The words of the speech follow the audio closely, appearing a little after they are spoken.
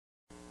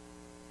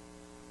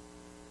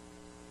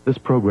This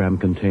program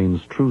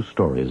contains true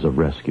stories of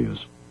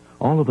rescues.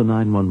 All of the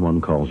 911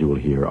 calls you will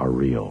hear are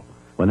real.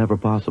 Whenever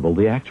possible,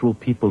 the actual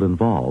people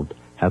involved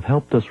have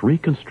helped us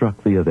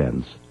reconstruct the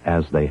events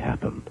as they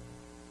happened.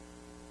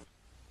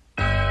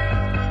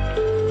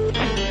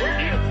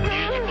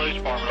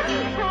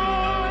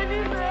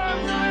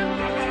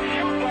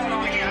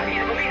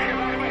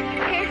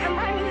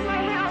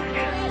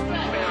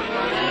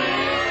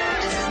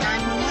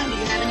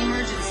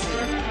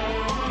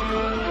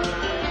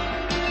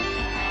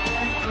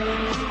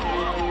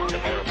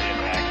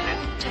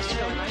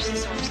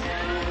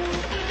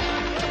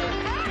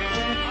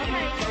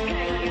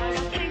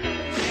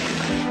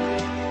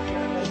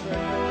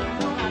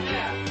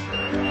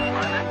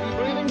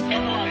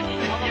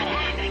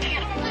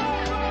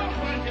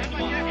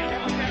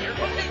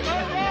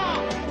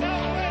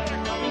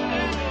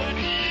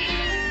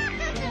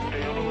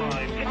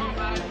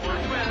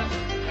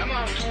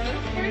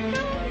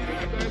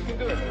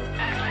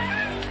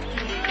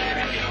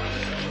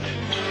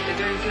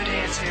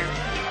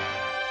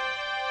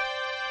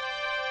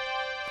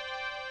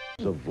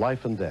 Of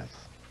life and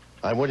death.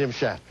 I'm William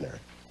Shatner.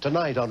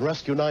 Tonight on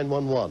Rescue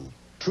 911,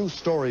 true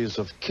stories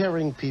of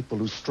caring people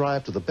who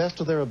strive to the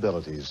best of their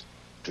abilities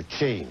to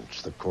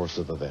change the course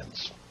of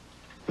events.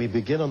 We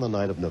begin on the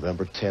night of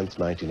November 10th,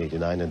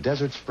 1989 in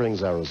Desert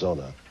Springs,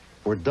 Arizona,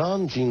 where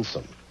Don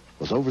Jeanson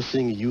was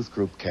overseeing a youth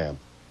group camp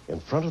in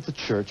front of the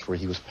church where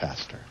he was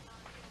pastor.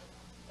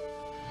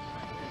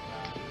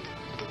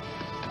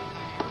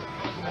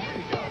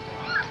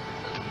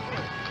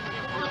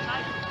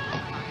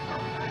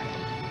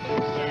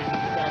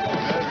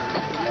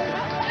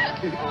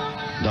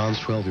 Don's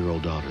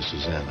 12-year-old daughter,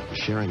 Susanna, was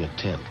sharing a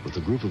tent with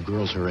a group of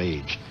girls her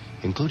age,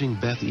 including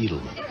Beth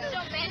Edelman.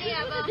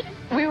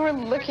 We were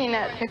looking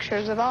at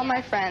pictures of all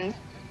my friends.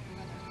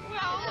 All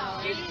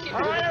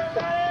right,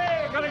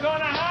 everybody, we're gonna go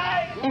on a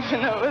hike.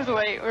 Even though it was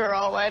late, we were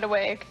all wide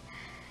awake.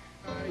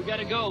 We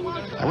gotta go.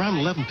 Around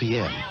 11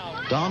 p.m.,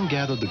 Don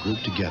gathered the group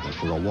together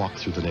for a walk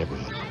through the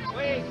neighborhood.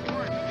 Wait,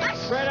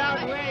 spread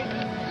out, wait.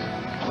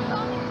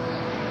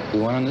 We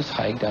went on this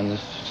hike down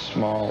this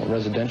small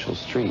residential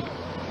street.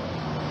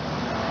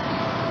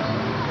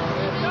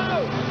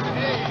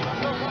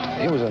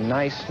 It was a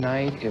nice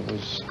night. It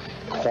was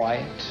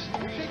quiet.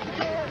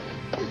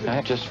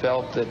 I just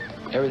felt that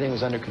everything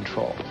was under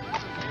control.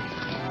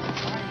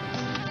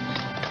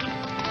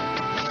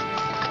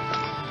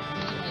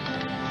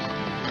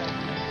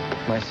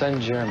 My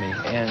son Jeremy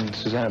and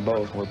Susanna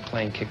both were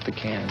playing kick the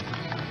can.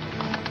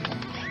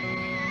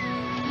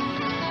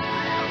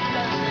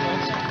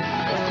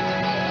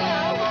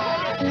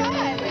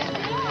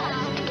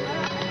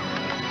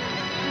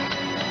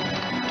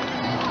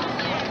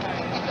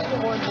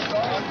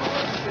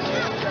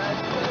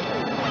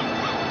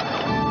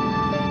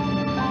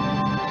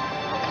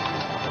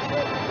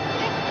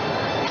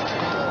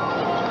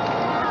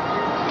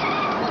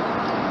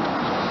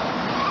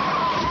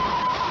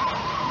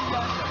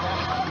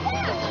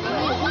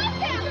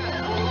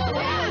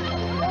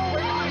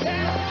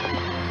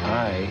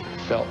 I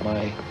felt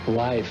my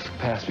life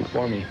pass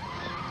before me,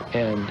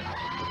 and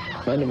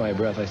under my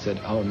breath I said,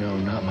 "Oh no,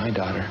 not my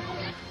daughter,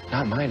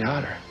 not my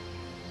daughter."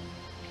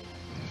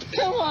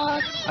 Come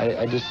on.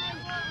 I just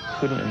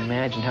couldn't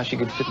imagine how she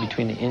could fit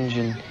between the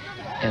engine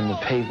and the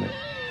pavement.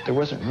 There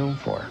wasn't room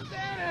for her.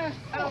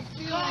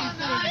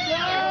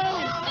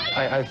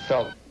 I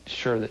felt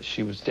sure that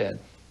she was dead.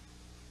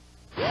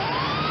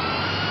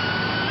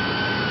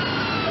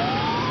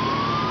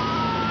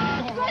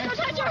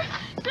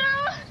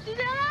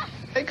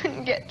 I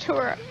couldn't get to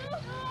her.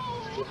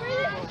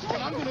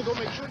 I'm gonna go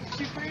make sure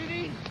she's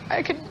breathing.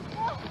 I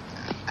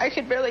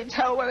could barely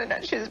tell whether or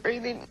not she was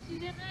breathing.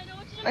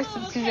 I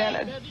said,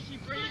 "Susanna,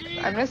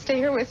 I'm gonna stay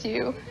here with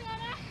you.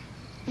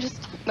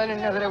 Just let her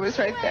know that I was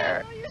right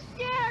there."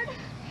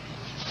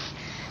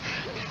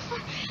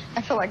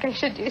 I feel like I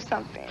should do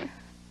something.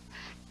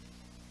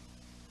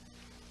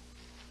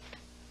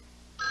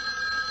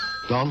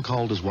 Don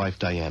called his wife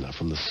Diana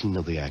from the scene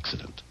of the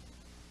accident.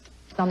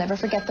 I'll never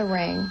forget the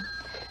ring.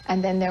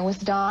 And then there was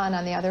Don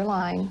on the other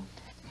line.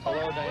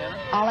 Hello, Diana?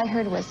 All I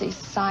heard was these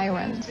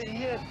sirens.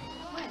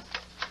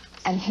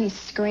 And he's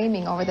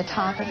screaming over the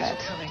top of it.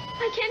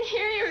 I can't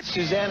hear you.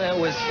 Susanna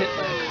was hit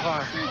by a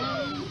car.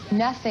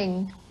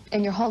 Nothing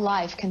in your whole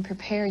life can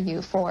prepare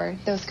you for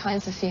those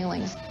kinds of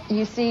feelings.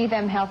 You see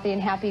them healthy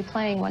and happy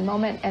playing one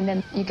moment, and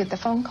then you get the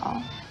phone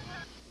call.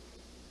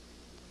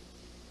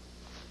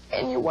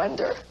 And you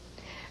wonder,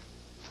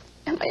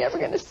 am I ever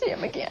going to see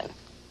him again?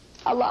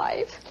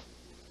 Alive?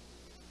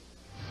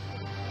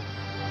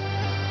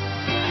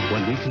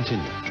 When we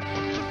continue.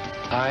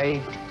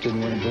 I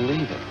didn't want to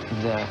believe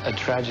it, that a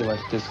tragedy like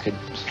this could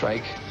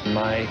strike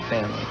my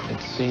family.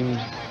 It seemed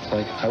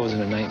like I was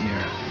in a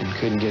nightmare and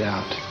couldn't get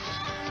out.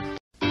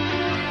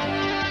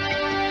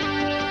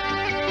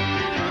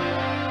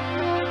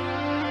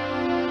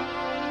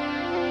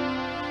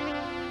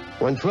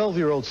 When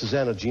 12-year-old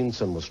Susanna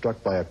Jeanson was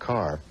struck by a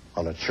car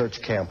on a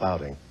church camp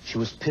outing, she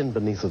was pinned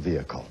beneath a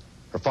vehicle.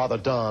 Her father,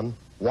 Don,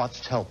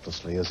 watched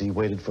helplessly as he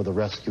waited for the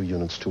rescue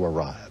units to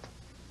arrive.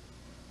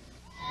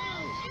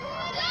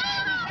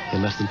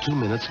 In less than 2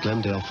 minutes,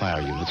 Glendale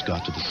fire units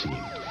got to the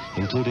scene,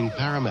 including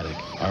paramedic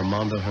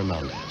Armando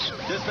Hernandez.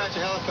 Dispatch a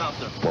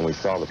helicopter. When we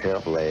saw the pair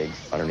of legs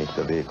underneath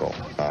the vehicle,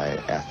 I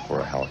asked for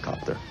a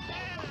helicopter.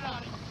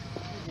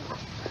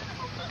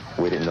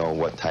 We didn't know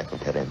what type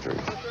of head injury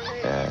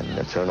and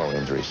internal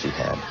injury she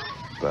had,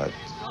 but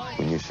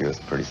we knew she was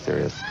pretty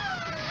serious.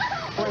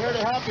 We're here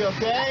to help you,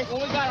 okay?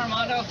 What we got,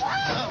 Armando?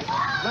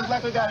 Looks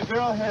like we got a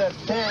girl here at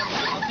 10.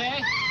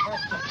 Okay.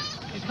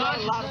 She's got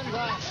a lot of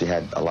blood. She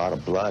had a lot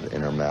of blood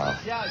in her mouth.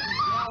 Yeah, she's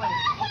yelling.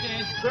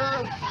 Okay.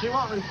 Sir, she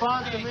won't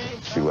respond to me.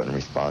 She wouldn't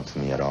respond to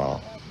me at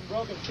all.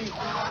 Broken teeth.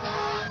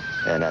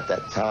 And at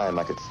that time,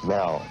 I could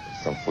smell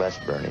some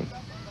flesh burning.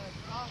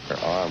 Her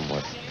arm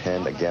was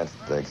pinned against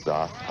the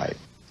exhaust pipe,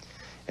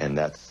 and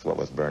that's what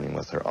was burning,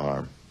 was her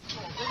arm. Does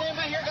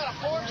anybody here got a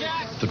floor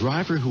jack? The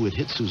driver who had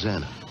hit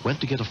Susanna went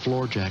to get a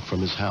floor jack from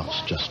his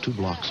house just 2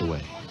 blocks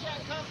away.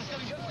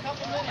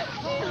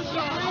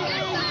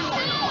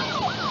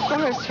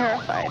 I was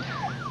terrified.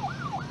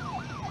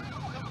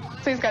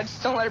 Please, God,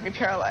 just don't let her be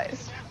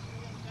paralyzed.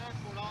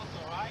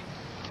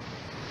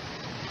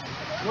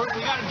 We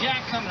got a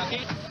jack coming,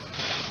 okay?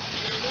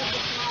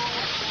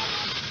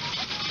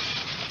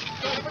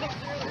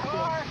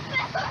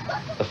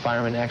 The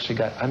fireman actually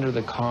got under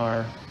the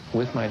car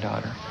with my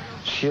daughter,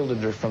 shielded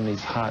her from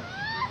these hot,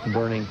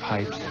 burning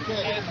pipes,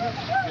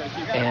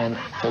 and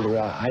pulled her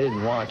out. I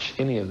didn't watch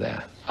any of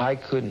that. I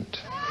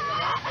couldn't.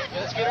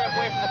 Let's get her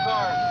away from the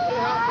car.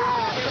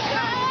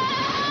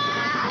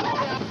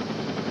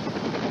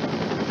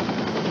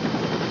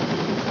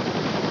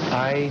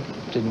 I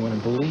didn't want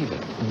to believe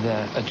it,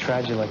 that a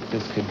tragedy like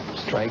this could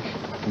strike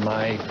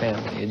my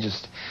family. It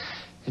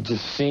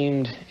just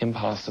seemed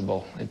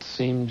impossible. It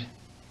seemed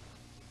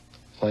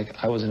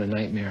like I was in a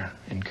nightmare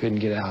and couldn't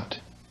get out.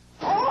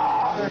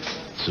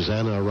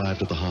 Susanna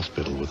arrived at the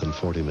hospital within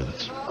 40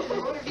 minutes.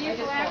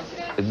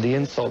 The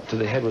insult to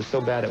the head was so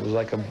bad it was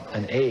like an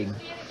egg,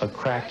 a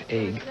cracked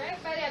egg.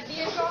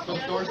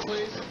 Those doors,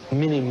 please.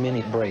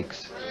 Many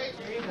breaks.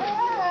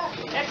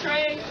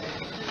 X-ray.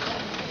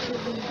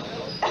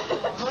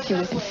 She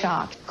was in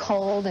shock,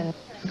 cold and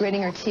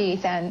gritting her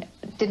teeth, and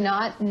did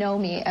not know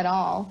me at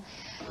all.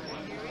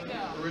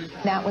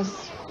 That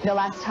was the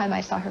last time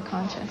I saw her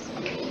conscious.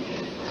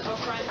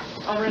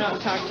 I'll run out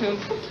and talk to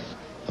him.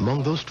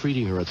 Among those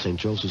treating her at St.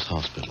 Joseph's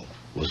Hospital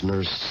was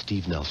nurse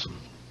Steve Nelson.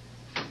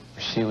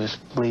 She was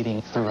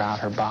bleeding throughout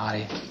her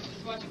body,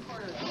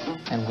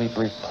 and we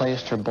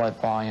replaced her blood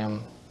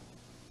volume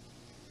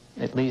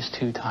at least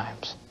 2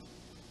 times.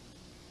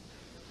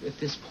 At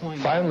this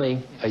point...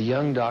 Finally, a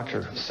young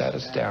doctor sat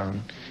us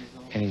down,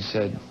 and he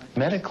said,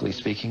 medically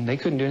speaking, they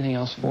couldn't do anything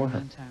else for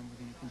her.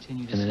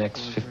 In the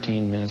next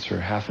 15 minutes or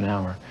half an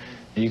hour,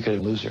 you could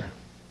lose her.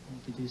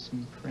 To do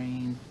some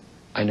praying.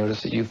 I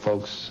noticed that you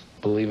folks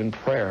believe in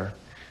prayer.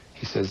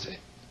 He says,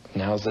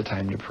 now's the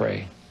time to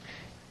pray.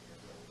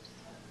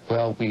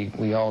 Well,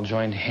 we all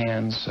joined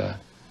hands,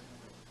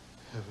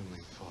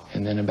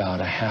 and then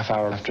about a half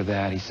hour after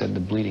that, he said the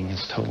bleeding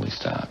has totally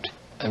stopped.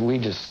 And we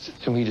just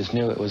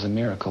knew it was a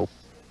miracle.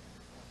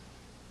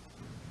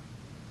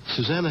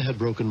 Susanna had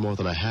broken more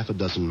than a half a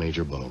dozen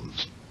major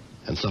bones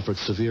and suffered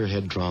severe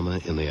head trauma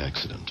in the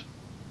accident.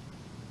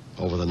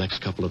 Over the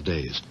next couple of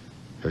days,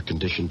 her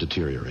condition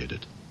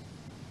deteriorated.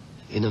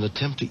 In an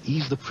attempt to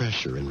ease the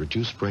pressure and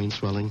reduce brain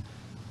swelling,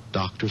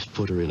 doctors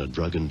put her in a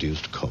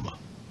drug-induced coma.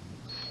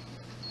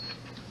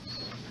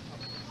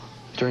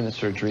 During the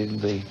surgery,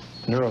 the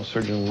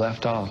neurosurgeon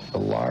left off a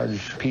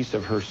large piece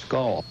of her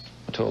skull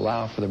to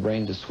allow for the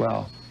brain to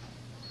swell.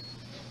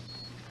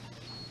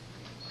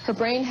 Her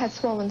brain had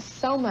swollen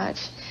so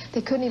much,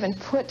 they couldn't even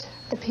put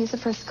the piece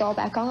of her skull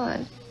back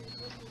on.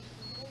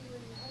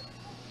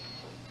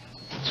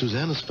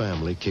 Susanna's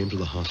family came to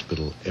the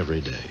hospital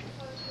every day.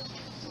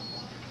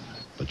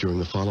 But during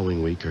the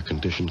following week, her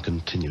condition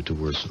continued to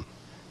worsen.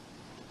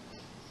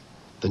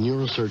 The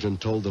neurosurgeon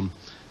told them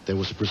there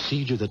was a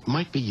procedure that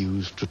might be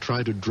used to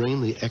try to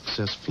drain the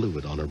excess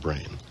fluid on her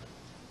brain.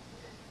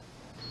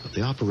 But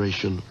the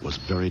operation was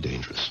very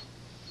dangerous.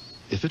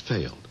 If it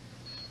failed,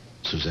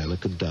 Susanna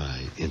could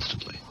die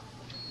instantly.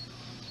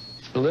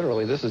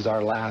 Literally, this is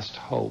our last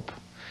hope.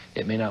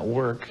 It may not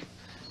work.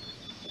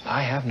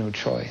 I have no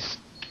choice.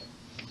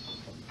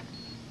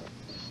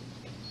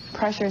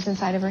 Pressures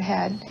inside of her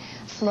head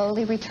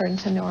slowly returned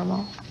to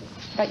normal.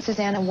 But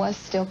Susanna was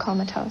still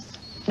comatose.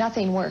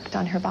 Nothing worked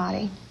on her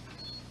body.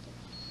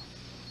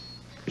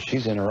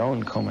 She's in her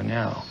own coma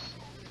now.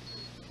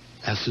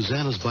 As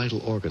Susanna's vital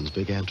organs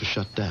began to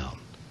shut down,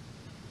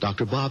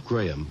 Dr. Bob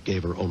Graham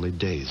gave her only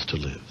days to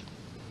live.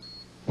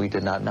 We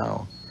did not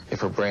know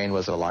if her brain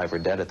was alive or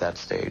dead at that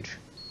stage.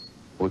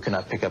 We could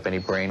not pick up any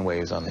brain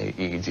waves on the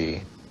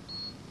EEG.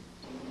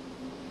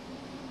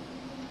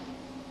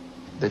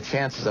 The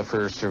chances of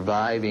her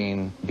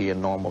surviving be a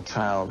normal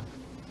child,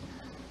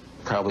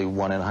 probably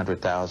 1 in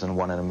 100,000,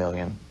 1 in a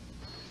million.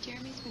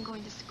 Jeremy's been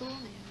going to school now.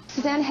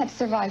 Susanna had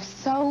survived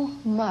so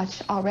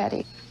much already.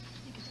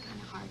 I think it's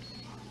kind of hard.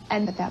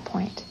 And at that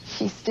point,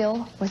 she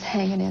still was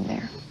hanging in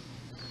there.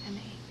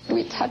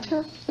 We touch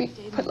her, we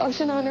put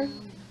lotion on her.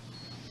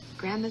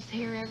 Grandma's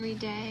here every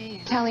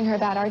day. Telling her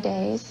about our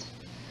days.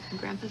 And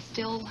Grandpa's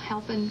still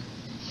helping.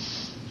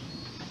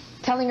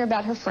 Telling her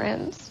about her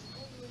friends.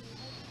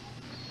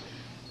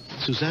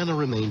 Susanna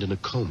remained in a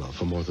coma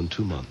for more than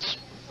 2 months.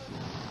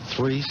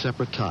 3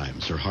 separate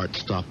times her heart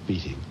stopped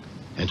beating,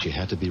 and she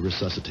had to be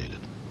resuscitated.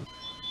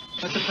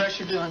 What's the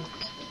pressure doing?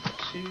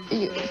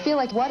 You feel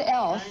like what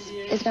else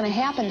is going to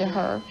happen to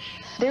her?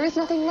 There is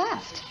nothing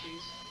left.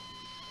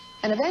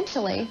 And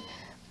eventually,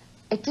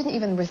 it didn't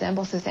even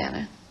resemble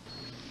Susanna.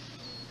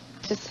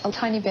 Just a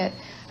tiny bit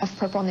of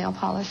purple nail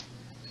polish.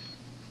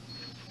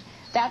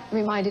 That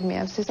reminded me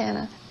of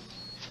Susanna.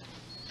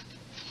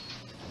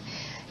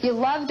 You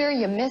loved her,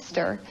 you missed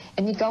her,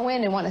 and you go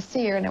in and want to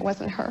see her, and it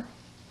wasn't her.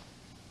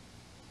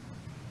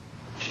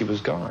 She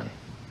was gone.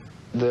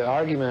 The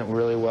argument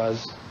really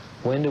was,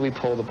 when do we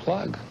pull the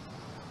plug?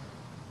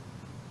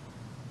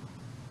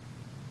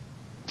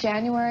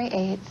 January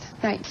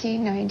 8th,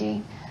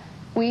 1990.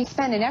 We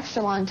spent an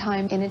extra long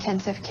time in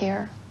intensive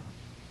care.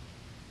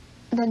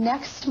 The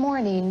next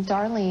morning,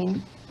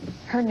 Darlene,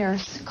 her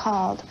nurse,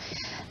 called.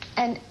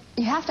 And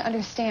you have to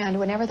understand,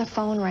 whenever the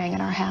phone rang at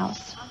our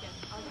house,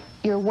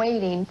 you're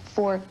waiting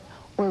for,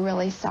 we're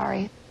really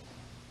sorry.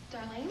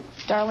 Darlene?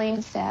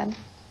 Darlene said,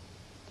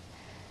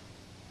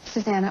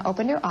 Susanna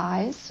opened her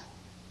eyes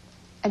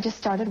and just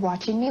started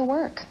watching me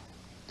work.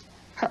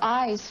 Her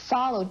eyes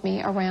followed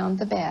me around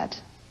the bed.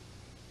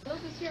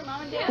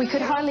 We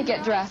could hardly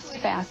get dressed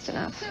fast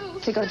enough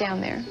to go down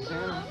there.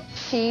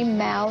 She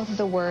mouthed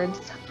the words,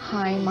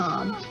 "Hi,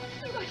 Mom."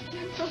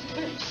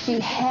 She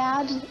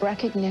had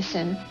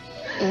recognition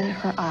in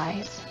her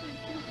eyes.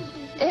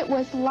 It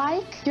was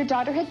like your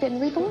daughter had been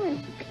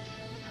reborn.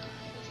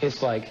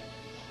 It's like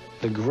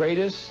the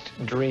greatest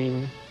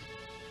dream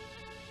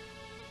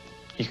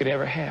you could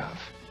ever have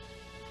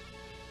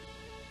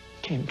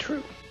came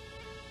true.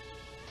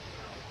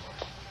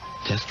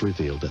 Tests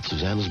revealed that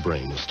Susanna's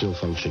brain was still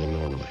functioning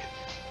normally,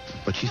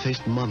 but she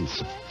faced months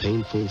of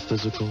painful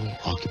physical,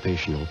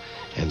 occupational,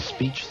 and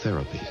speech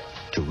therapy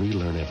to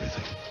relearn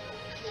everything.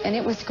 And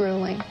it was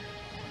grueling.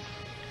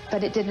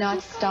 But it did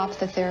not stop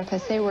the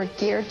therapists. They were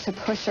geared to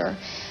push her.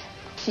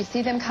 She'd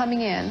see them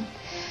coming in,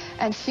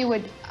 and she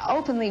would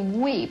openly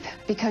weep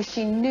because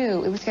she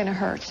knew it was going to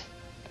hurt.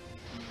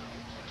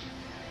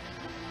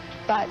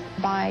 But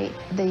by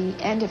the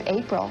end of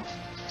April,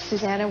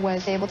 Susanna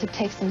was able to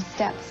take some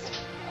steps.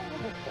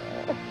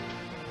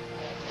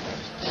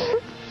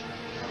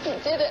 You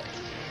did it.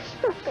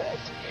 Good.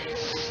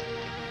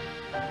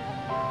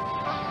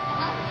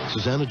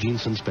 Susanna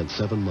Jeanson spent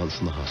 7 months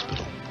in the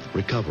hospital,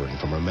 recovering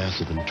from her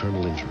massive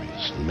internal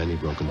injuries and many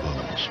broken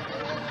bones.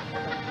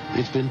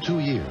 It's been 2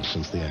 years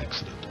since the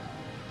accident,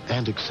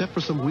 and except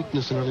for some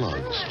weakness in her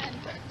lungs,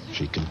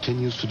 she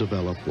continues to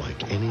develop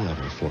like any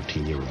other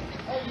 14-year-old.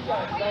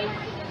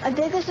 The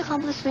biggest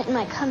accomplishment in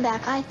my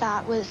comeback, I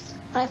thought, was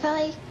when I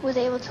finally was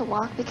able to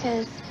walk,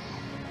 because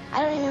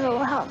I don't even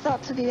remember how it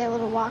felt to be able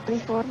to walk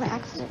before my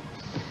accident.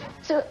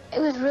 So it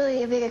was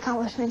really a big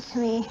accomplishment to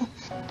me.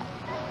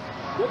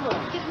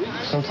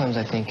 Sometimes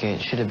I think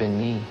it should have been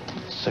me,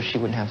 so she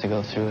wouldn't have to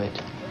go through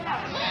it.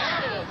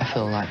 I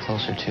feel a lot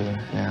closer to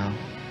her now.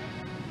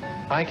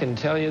 I can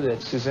tell you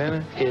that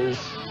Susanna is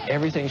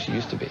everything she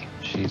used to be.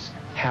 She's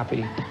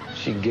happy.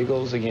 She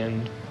giggles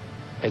again.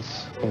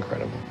 It's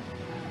incredible.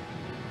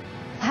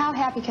 How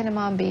happy can a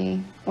mom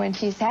be when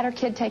she's had her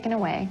kid taken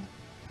away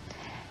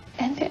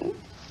and then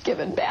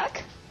given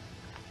back?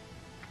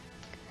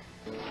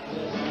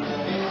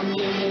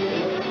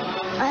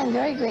 I'm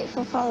very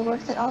grateful for all the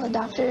work that all the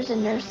doctors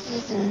and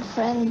nurses and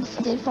friends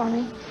did for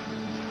me.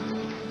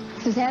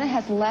 Susanna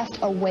has left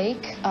a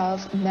wake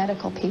of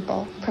medical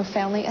people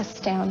profoundly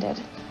astounded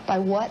by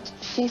what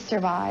she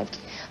survived,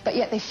 but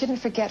yet they shouldn't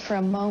forget for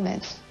a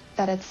moment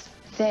that it's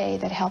they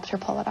that helped her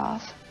pull it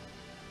off.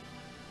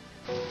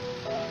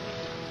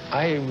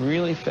 I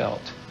really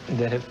felt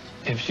that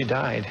if she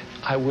died,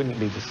 I wouldn't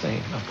be the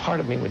same. A part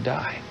of me would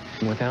die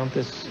without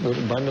this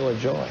little bundle of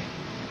joy.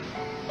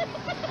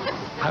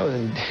 I was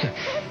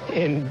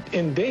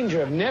in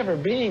danger of never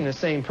being the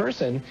same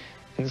person,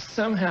 and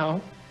somehow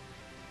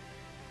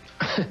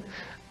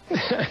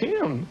I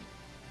am.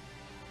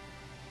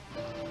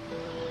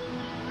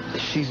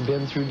 She's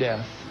been through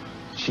death.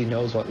 She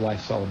knows what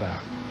life's all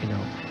about, you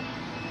know.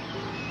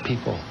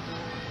 People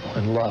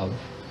and love.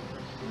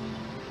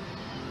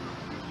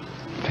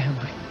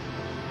 Family.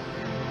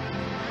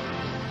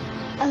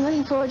 I'm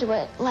looking forward to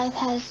what life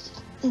has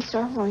in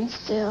store for me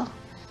still.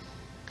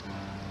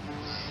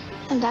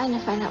 I'm dying to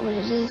find out what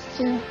it is,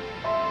 too.